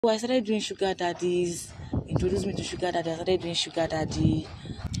So I started doing sugar daddies, introduced me to sugar daddy. I started doing sugar daddy.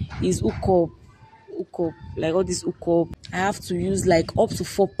 Is hook up, like all this hook up. I have to use like up to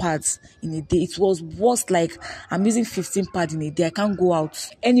 4 pads in a day. It was worse, like I'm using 15 pads in a day. I can't go out.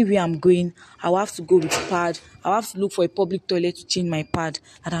 Anywhere I'm going, I'll have to go with pad. I'll have to look for a public toilet to change my pad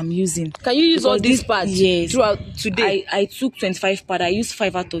that I'm using. Can you use all these pads? Yes. Throughout today? I took 25 pads. I used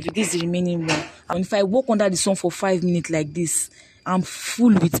 5 out of it. This is the remaining one. And if I walk under the sun for 5 minutes like this, I'm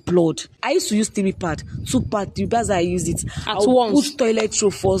full with blood. I used to use 3 pads, 2 pads, 3 pads. I use it. I'll put toilet roll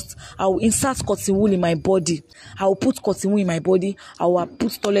first. I will insert cotton wool in my body. I will put cotton wool in my body. I will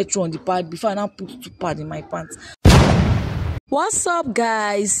put toilet roll on the pad before I now put 2 pads in my pants. What's up,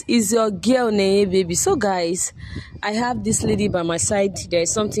 guys? It's your girl knãck baby. So guys, I have this lady by my side. There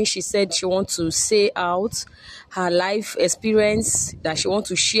is something she said she wants to say out, her life experience that she wants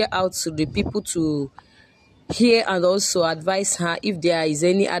to share out to the people to hear and also advise her. If there is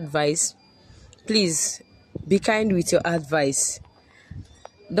any advice, please be kind with your advice.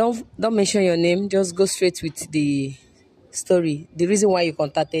 Don't mention your name, just go straight with the story, the reason why you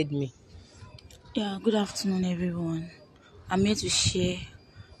contacted me. Yeah, good afternoon everyone. I'm here to share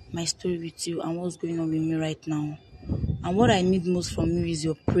my story with you and what's going on with me right now. And what I need most from you is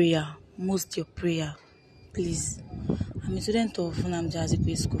your prayer. Most your prayer, please. I'm a student of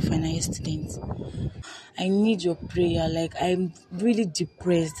usëd School, final year student. I need your prayer. Like, I'm really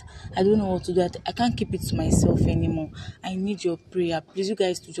depressed. I don't know what to do. I can't keep it to myself anymore. I need your prayer. Please, you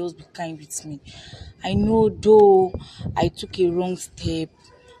guys, to just be kind with me. I know, though, I took a wrong step,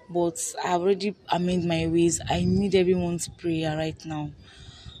 but I already amended my ways. I need everyone's prayer right now.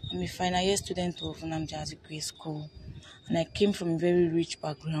 I'm a final year student of usëd School, and I came from a very rich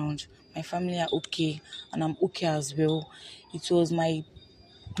background. My family are okay, and I'm okay as well. It was my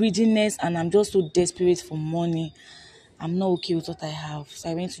greediness, and I'm just so desperate for money. I'm not okay with what I have, so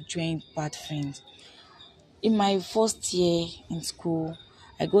I went to join bad friends. In my first year in school,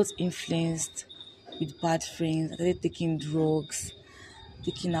 I got influenced with bad friends. I started taking drugs,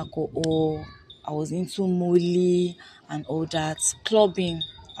 taking alcohol. I was into molly and all that, clubbing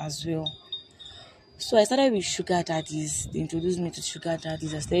as well. So I started with sugar daddies. They introduced me to sugar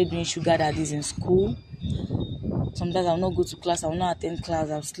daddies. I started doing sugar daddies in school. Sometimes I'll not go to class, I'll not attend class,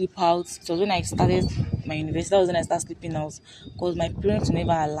 I'll sleep out. So when I started my university, that was when I started sleeping out, because my parents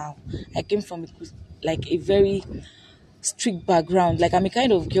never allow. I came from a very strict background. Like, I'm a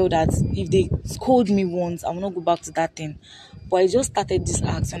kind of girl that if they scold me once, I will not go back to that thing. But I just started this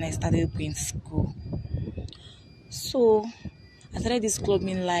act when I started going to school. So I started this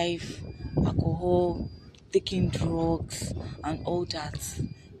clubbing life, alcohol, taking drugs, and all that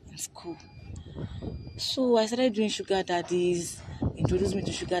in school. So I started doing sugar daddies, introduced me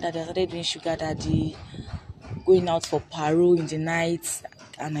to sugar daddy. I started doing sugar daddy, going out for paro in the night,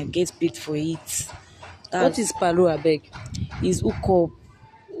 and I get paid for it. What is paro, I beg? Is hook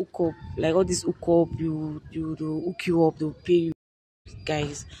up, like all this hook up, they'll hook you up, they'll pay you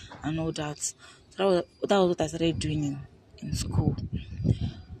guys and all that. So that was what I started doing in school.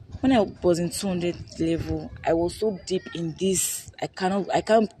 When I was in 200 level, I was so deep in this. I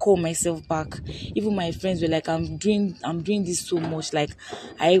can't call myself back. Even my friends were like, I'm doing this so much. Like,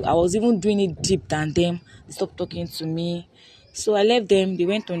 I was even doing it deep than them. They stopped talking to me. So I left them. They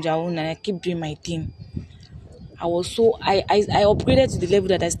went on their own, and I kept doing my thing. I upgraded to the level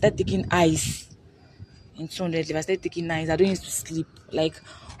that I started taking ice. In 200 level, I started taking ice. I don't used to sleep. Like,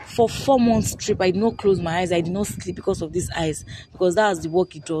 for 4 months trip, I did not close my eyes. I did not sleep because of this eyes. Because that's the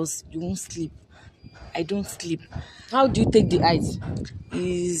work it does. You won't sleep. I don't sleep. How do you take the ice?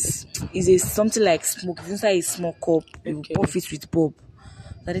 Is something like smoke. It's inside a small cup. You puff it with bulb.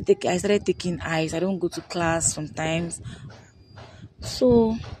 I started taking ice. I don't go to class sometimes.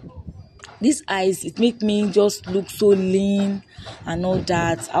 So this ice, it make me just look so lean and all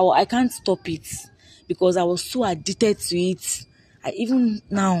that. I can't stop it because I was so addicted to it. Even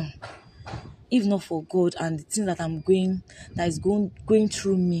now, if not for God and the thing that is going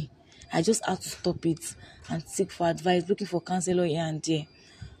through me, I just have to stop it and seek for advice, looking for counselor here and there,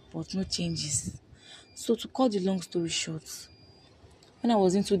 but no changes. So to cut the long story short, when I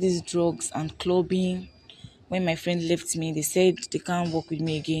was into these drugs and clubbing, when my friend left me, they said they can't work with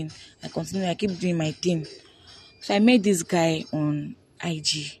me again. I keep doing my thing. So I met this guy on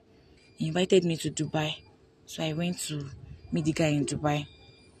IG. He invited me to Dubai. So I went to meet the guy in Dubai.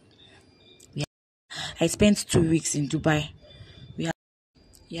 I spent 2 weeks in Dubai.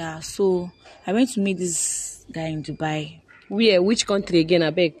 So I went to meet this guy in Dubai. Where? Which country again? I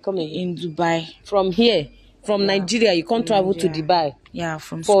beg. Come in Dubai. From here? From Nigeria? You can't travel to Dubai? Yeah,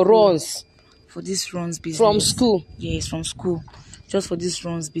 from for school. Runs? For this runs business. From school? Yes, from school. just for this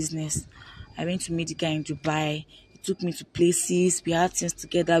runs business. I went to meet the guy in Dubai. He took me to places. We had things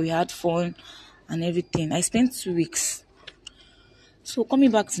together. We had fun and everything. I spent 2 weeks. So coming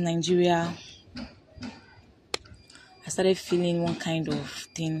back to Nigeria, I started feeling one kind of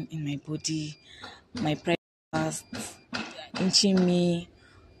thing in my body. My private parts inching me.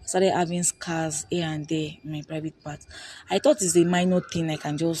 I started having scars here and there in my private parts. I thought it's a minor thing I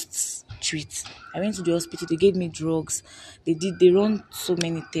can just treat. I went to the hospital. They gave me drugs. They run so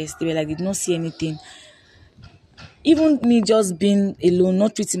many tests. They were like, they did not see anything. Even me just being alone,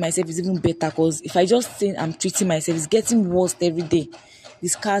 not treating myself is even better, because if I just say I'm treating myself, it's getting worse every day. The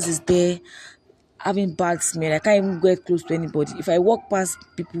scars is there, having bad smell. I can't even get close to anybody. If I walk past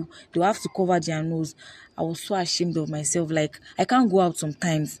people, they'll have to cover their nose. I was so ashamed of myself. Like, I can't go out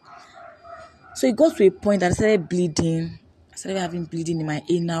sometimes. So it got to a point that I started bleeding. I started having bleeding in my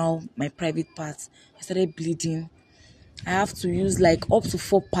anal, my private parts. I started bleeding. I have to use like up to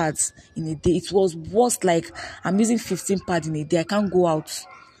 4 pads in a day. It was worse. Like, I'm using 15 pads in a day. I can't go out.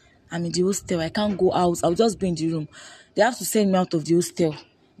 I'm in the hostel. I can't go out. I'll just be in the room. They have to send me out of the hostel.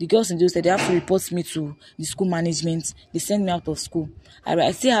 The girls in the hostel, they have to report me to the school management. They send me out of school.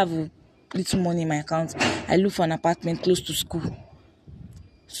 I still have a little money in my account. I look for an apartment close to school.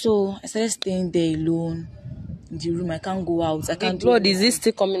 So I started staying there alone in the room. I can't go out. I can't. The blood, is it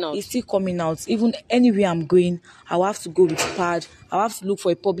still coming out? It's still coming out. Even anywhere I'm going, I'll have to go with pad. I'll have to look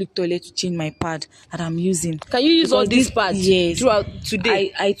for a public toilet to change my pad that I'm using. Can you use all these pads? Yes. Throughout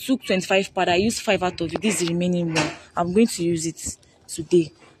today? I took 25 pad. I used 5 out of it. This is the remaining one. I'm going to use it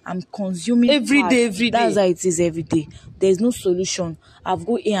today. I'm consuming every pad. day, every day. That's how it is every day. There's no solution. I've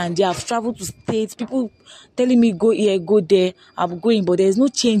go here and there. I've traveled to states. People telling me go here, go there. I'm going, but there's no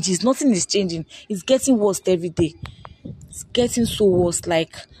changes. Nothing is changing. It's getting worse every day. It's getting so worse.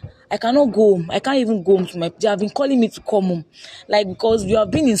 Like, I cannot go home. I can't even go home to my. They have been calling me to come home, like, because you have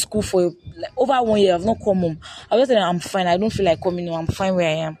been in school for like over 1 year. I've not come home. I just said I'm fine. I don't feel like coming home. I'm fine where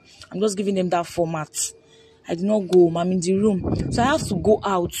I am. I'm just giving them that format. I did not go home. I'm in the room, so I have to go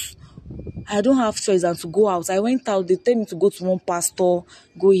out. I don't have choice than to go out. I went out. They tell me to go to one pastor,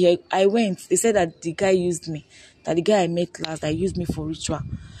 go here. I went. They said that the guy used me. That the guy I met last, that used me for ritual.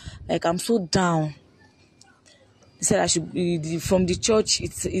 Like, I'm so down. They said I should be from the church.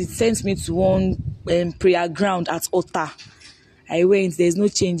 It sends me to one prayer ground at Ota. I went. There's no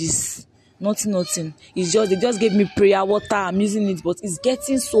changes. Nothing. It's just, they just gave me prayer water. I'm using it, but it's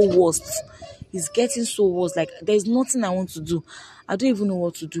getting so worse. It's getting so worse. Like, there's nothing I want to do. I don't even know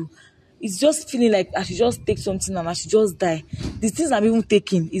what to do. It's just feeling like I should just take something and I should just die. The things I'm even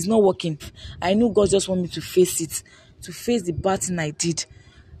taking is not working. I know God just wants me to face it, to face the bad thing I did.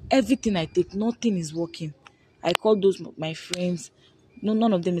 Everything I take, nothing is working. I called my friends. No,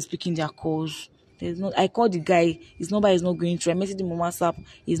 none of them is picking their calls. I called the guy. His number is not going through. I messaged him on WhatsApp.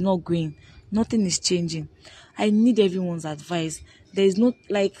 He's not going. Nothing is changing. I need everyone's advice. There is not,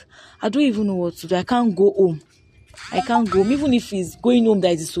 like, I don't even know what to do. I can't go home. I can't go home. Even if it's going home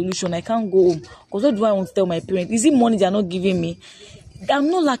that is the solution, I can't go home. Because what do I want to tell my parents? Is it money they're not giving me? I'm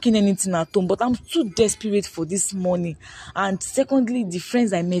not lacking anything at home, but I'm too desperate for this money. And secondly, the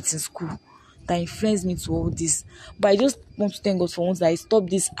friends I met in school that influenced me to all this. But I just want to thank God for once that I stopped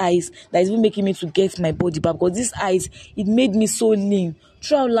these eyes that is even making me to get my body back. Because these eyes, it made me so lean.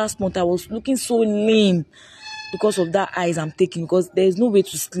 Throughout last month, I was looking so lean because of that eyes I'm taking. Because there's no way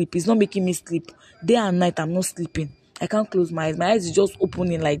to sleep. It's not making me sleep. Day and night, I'm not sleeping. I can't close my eyes. My eyes is just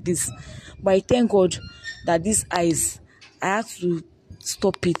opening like this. But I thank God that these eyes, I have to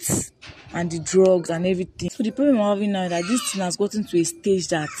stop it. And the drugs and everything. So the problem I'm having now is that this thing has gotten to a stage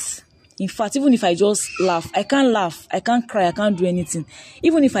that, in fact, even if I just laugh, I can't cry, I can't do anything.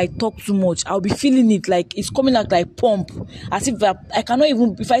 Even if I talk too much, I'll be feeling it like it's coming out like pump. As if I cannot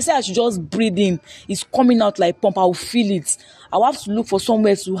even, if I say I should just breathe in, it's coming out like pump, I'll feel it. I'll have to look for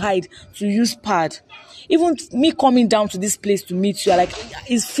somewhere to hide, to use pad. Even me coming down to this place to meet you, like,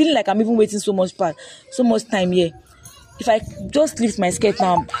 it's feeling like I'm even waiting so much time here. If I just lift my skirt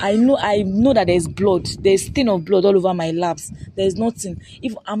now, I know that there's blood. There's stain of blood all over my laps. There's nothing.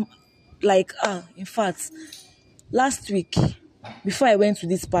 If I'm like, in fact, last week, before I went to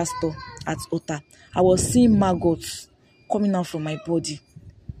this pastor at Ota, I was seeing maggots coming out from my body.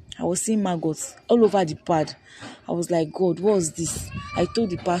 I was seeing maggots all over the pad. I was like, God, what's this? I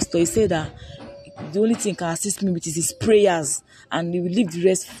told the pastor. He said that the only thing he can assist me with is his prayers, and he will leave the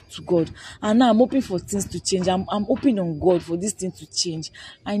rest to God. And now I'm hoping for things to change. I'm hoping on God for this thing to change.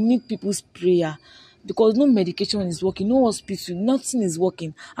 I need people's prayer. Because no medication is working, no hospital, nothing is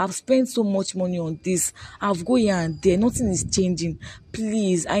working. I've spent so much money on this. I've go here and there, nothing is changing.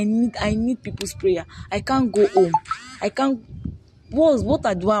 Please, I need people's prayer. I can't go home. I can't what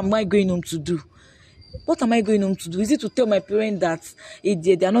am I going home to do? What am I going home to do? Is it to tell my parents that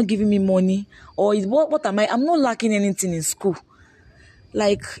they are not giving me money? Or what am I? I'm not lacking anything in school.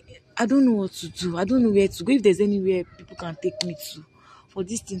 Like, I don't know what to do. I don't know where to go. If there's anywhere people can take me to for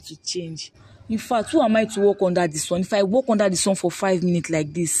this thing to change. In fact, who am I to walk under the sun? If I walk under the sun for 5 minutes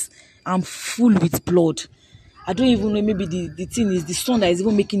like this, I'm full with blood. I don't even know, maybe the thing is the sun that is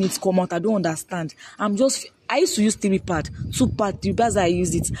even making it come out. I don't understand. I used to use 3 pad, 2 pad, 3 pads. I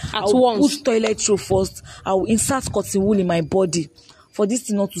use it. I'll put toilet roll first. I'll insert cotton wool in my body for this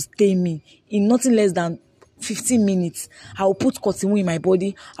thing not to stain me. In nothing less than 15 minutes, I will put cotton wool in my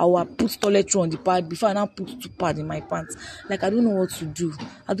body. I will put toilet roll on the pad before I now put 2 pads in my pants. Like, I don't know what to do.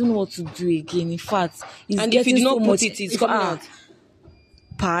 I don't know what to do again. In fact, it's and getting if you do so not much. put it, it's coming out.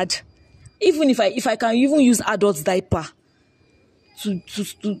 Pad. Even if I can even use adult diaper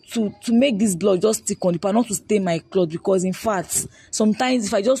to make this blood just stick on the pad, not to stain my cloth, because in fact, sometimes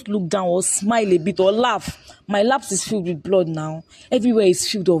if I just look down or smile a bit or laugh, my laps is filled with blood now. Everywhere is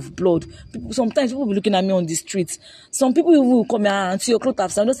filled of blood. Sometimes people will be looking at me on the streets. Some people even will come here and see your clothes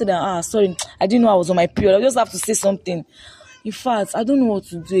after. I just say that, sorry, I didn't know I was on my period. I just have to say something. In fact, I don't know what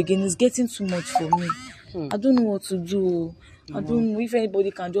to do again. It's getting too much for me. I don't know what to do. I don't know if anybody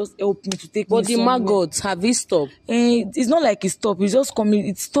can just help me to take me somewhere. But the maggots, have it stopped? It's not like it stopped. It's just coming.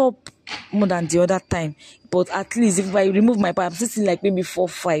 It stopped more than the other time. But at least if I remove my pad, I'm sitting like maybe 4 or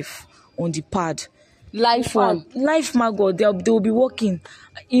 5 on the pad. Life one. Life maggot, they will be working.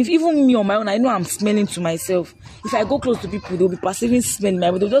 If even me on my own, I know I'm smelling to myself. If I go close to people, they'll be perceiving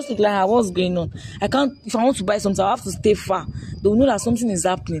smell. They'll just look like, what's going on? I can't, if I want to buy something, I have to stay far. They'll know that something is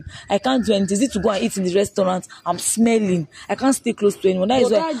happening. I can't do anything. Is it to go and eat in the restaurant? I'm smelling. I can't stay close to anyone. That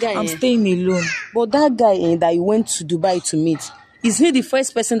is why I'm staying alone. But that guy that you went to Dubai to meet, is he the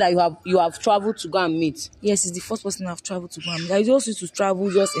first person that you have traveled to go and meet? Yes, he's the first person I've traveled to go and meet. I just used to travel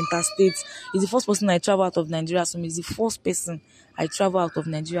just interstate. He's the first person I travel out of Nigeria. So he's the first person I travel out of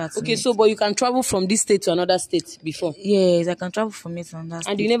Nigeria to meet. So but you can travel from this state to another state before? Yes, I can travel from it to another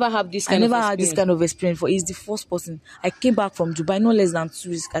state. And you never have this kind of experience? I never had this kind of experience. For he's the first person. I came back from Dubai no less than 2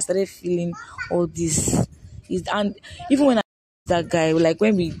 weeks. I started feeling all this. And even when that guy, like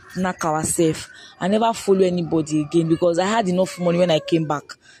when we knãck ourselves, I never follow anybody again because I had enough money when I came back.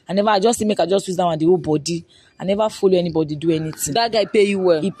 I just use that one the whole body. I never follow anybody do anything. That guy pay you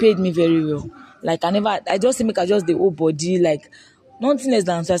well? He paid me very well. Like I just the whole body, like nothing less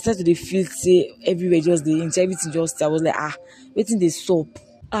than, so I started to feel say everywhere just the inch, everything just, I was like, waiting the soap.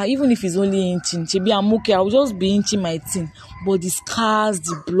 Even if it's only inching, maybe I'm okay. I'll just be inching my thing. But the scars,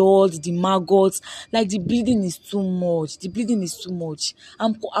 the blood, the maggots, like the bleeding is too much. The bleeding is too much.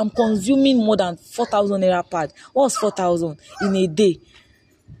 I'm consuming more than 4,000 naira pad. What's 4,000 in a day?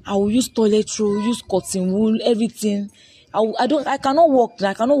 I will use toilet roll, use cotton wool, everything. I cannot walk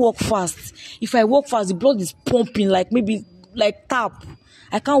fast. If I walk fast, the blood is pumping like tap.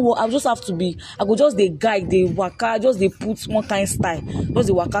 I can't walk. I go just the guide, the waka, just they put one kind style, just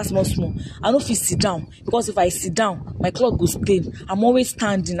the waka small. I don't feel sit down because if I sit down, my cloth go stain. I'm always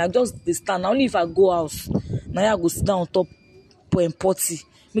standing. I just they stand. Only if I go out, now I go sit down on top potty,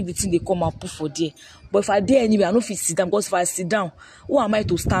 make the thing they come and put for there. But if I dare anyway, I don't feel sit down because if I sit down, who am I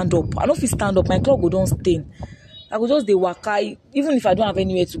to stand up? I don't feel stand up. My cloth go don't stain. I go just the waka. Even if I don't have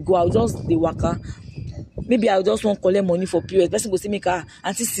anywhere to go, I'll just the waka. Maybe I just want to collect money for period. Person go say make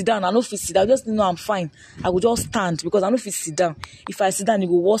auntie sit down. I don't feel sit down. I just know I'm fine. I will just stand because I don't feel sit down. If I sit down, it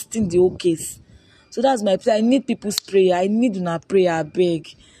will worsen the whole case. So that's my prayer. I need people's prayer. I need una prayer. I beg.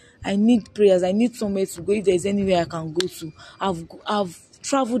 I need prayers. I need somewhere to go. If there's anywhere I can go to, I've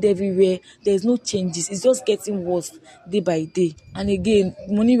traveled everywhere. There's no changes. It's just getting worse day by day. And again,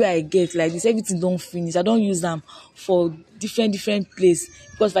 money where I get like this, everything don't finish. I don't use them for different places.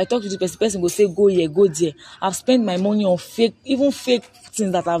 Because if I talk to the person will say go here, go there. I've spent my money on fake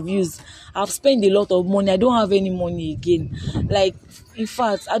things that I've used. I've spent a lot of money. I don't have any money again. Like, in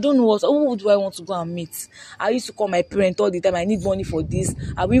fact, I don't know who do I want to go and meet. I used to call my parents all the time. I need money for this.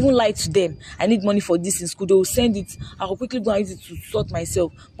 I will even lie to them. I need money for this in school. They will send it. I will quickly go and use it to sort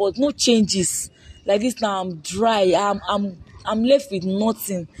myself. But no changes. Like this now, I'm dry. I'm left with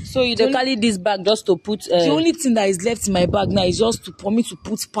nothing. So you don't carry this bag just to put. The only thing that is left in my bag now is just for me to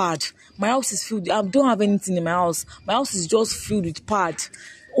put pad. My house is filled. I don't have anything in my house. My house is just filled with pad.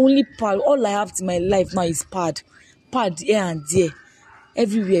 Only pad. All I have in my life now is pad. Pad here and there.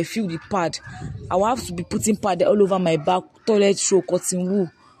 Everywhere filled with pad. I will have to be putting pad all over my back. Toilet roll, cotton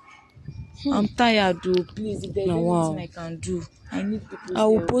wool. I'm tired though. Please, if there's anything I can do, I need people. I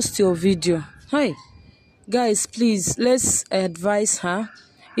will post your video. Hi. Guys, please, let's advise her.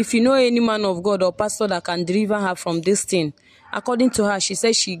 If you know any man of God or pastor that can deliver her from this thing, according to her, she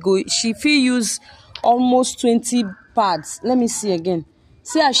said she fit use almost 20 pads. Let me see again.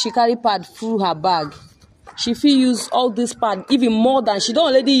 See how she carry pad through her bag. She fit use all this pad, even more than she don't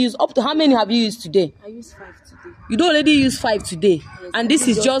already use. Up to how many have you used today? I used 5 today. You don't already use 5 today. Yes, and this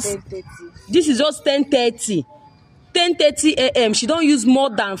is just 10:30. This is just 10:30. 10:30 a.m. She don't use more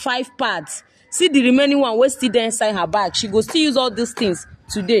than 5 pads. See the remaining one wey still there inside her bag. She go still use all these things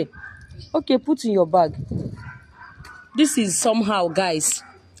today. Okay, put in your bag. This is somehow, guys.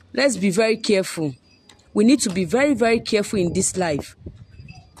 Let's be very careful. We need to be very, very careful in this life.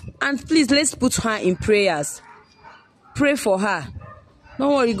 And please, let's put her in prayers. Pray for her.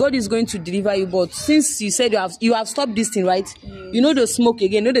 Don't worry, God is going to deliver you. But since you said you have stopped this thing, right? Yes. You know they smoke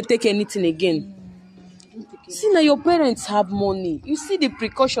again. You know they take anything again. See, now your parents have money. You see the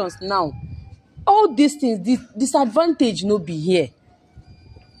precautions now. All these things, the disadvantage no be here.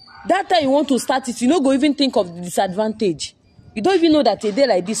 That time you want to start it, you no go even think of the disadvantage. You don't even know that a day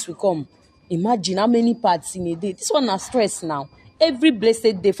like this will come. Imagine how many parts in a day. This one has stress now. Every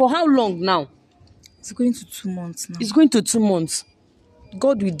blessed day. For how long now? It's going to 2 months now. It's going to 2 months.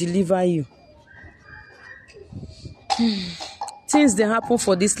 God will deliver you. Things they happen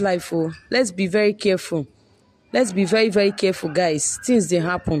for this life. Oh, let's be very careful. Let's be very, very careful, guys. Things they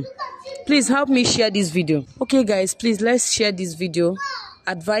happen. Please help me share this video. Okay, guys, please let's share this video.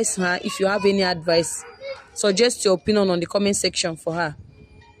 Advise her if you have any advice. Suggest your opinion on the comment section for her.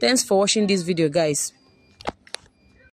 Thanks for watching this video, guys.